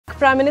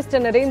Prime Minister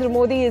Narendra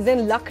Modi is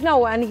in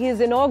Lucknow and he has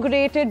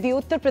inaugurated the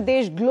Uttar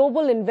Pradesh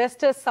Global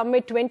Investors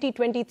Summit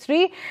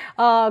 2023.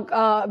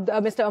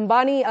 Mr.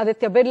 Ambani,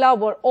 Aditya Birla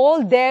were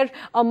all there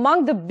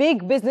among the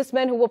big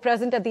businessmen who were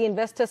present at the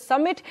Investors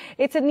Summit.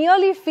 It's a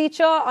yearly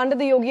feature under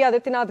the Yogi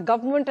Adityanath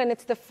government and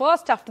it's the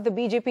first after the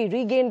BJP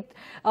regained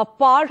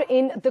power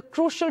in the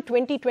crucial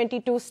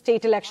 2022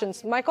 state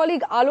elections. My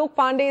colleague Alok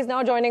Pandey is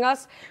now joining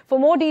us for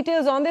more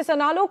details on this.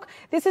 And Alok,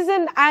 this is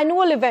an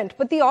annual event,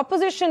 but the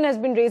opposition has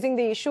been raising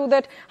the issue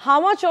that how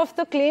much of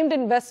the claimed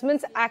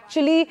investments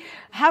actually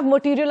have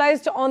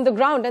materialized on the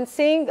ground, and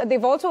saying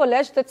they've also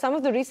alleged that some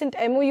of the recent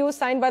MOUs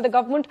signed by the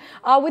government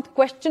are with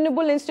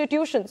questionable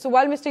institutions. So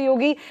while Mr.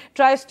 Yogi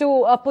tries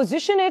to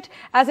position it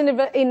as an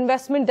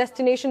investment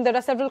destination, there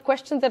are several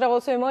questions that are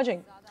also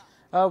emerging.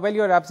 Well,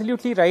 you're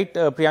absolutely right,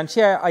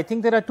 Priyanshi. I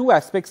think there are two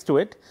aspects to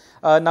it.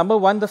 Number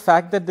one, the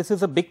fact that this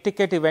is a big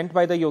ticket event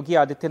by the Yogi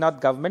Adityanath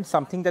government,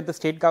 something that the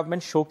state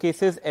government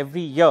showcases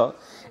every year.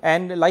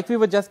 And like we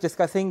were just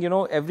discussing,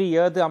 every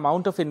year the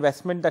amount of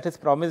investment that is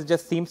promised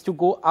just seems to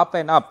go up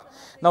and up.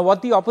 Now,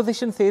 what the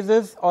opposition says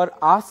is, or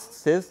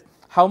asks is,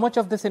 how much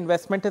of this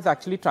investment is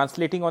actually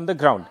translating on the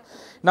ground.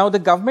 Now, the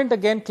government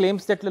again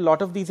claims that a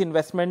lot of these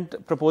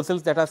investment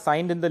proposals that are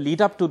signed in the lead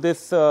up to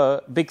this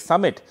big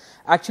summit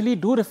actually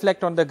do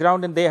reflect on the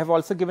ground, and they have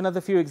also given us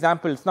a few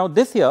examples. Now,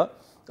 this year,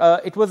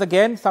 it was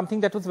again something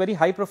that was very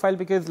high profile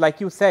because,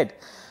 like you said,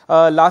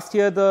 last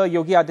year the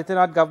Yogi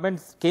Adityanath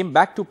government came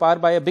back to power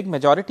by a big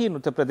majority in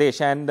Uttar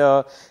Pradesh, and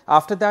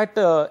after that,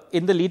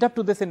 in the lead up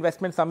to this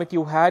investment summit,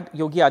 you had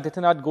Yogi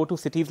Adityanath go to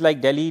cities like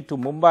Delhi, to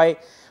Mumbai,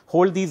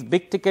 hold these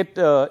big ticket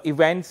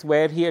events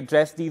where he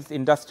addressed these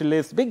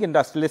industrialists, big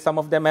industrialists. Some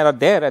of them are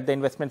there at the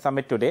investment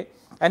summit today,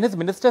 and his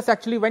ministers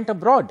actually went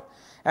abroad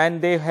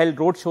and they held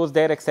road shows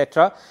there,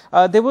 etc.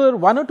 There were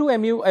one or two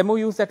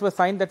MOUs that were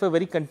signed that were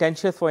very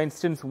contentious. For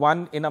instance,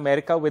 one in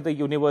America with a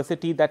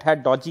university that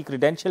had dodgy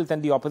credentials,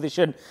 and the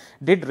opposition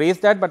did raise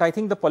that. But I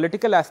think the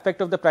political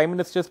aspect of the Prime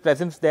Minister's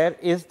presence there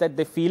is that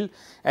they feel,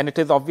 and it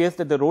is obvious,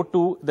 that the road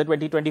to the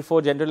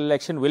 2024 general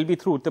election will be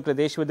through Uttar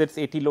Pradesh with its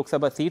 80 Lok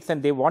Sabha seats,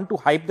 and they want to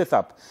hype this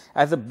up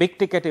as a big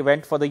ticket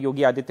event for the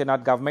Yogi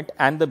Adityanath government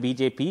and the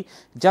BJP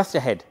just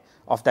ahead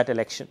of that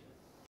election.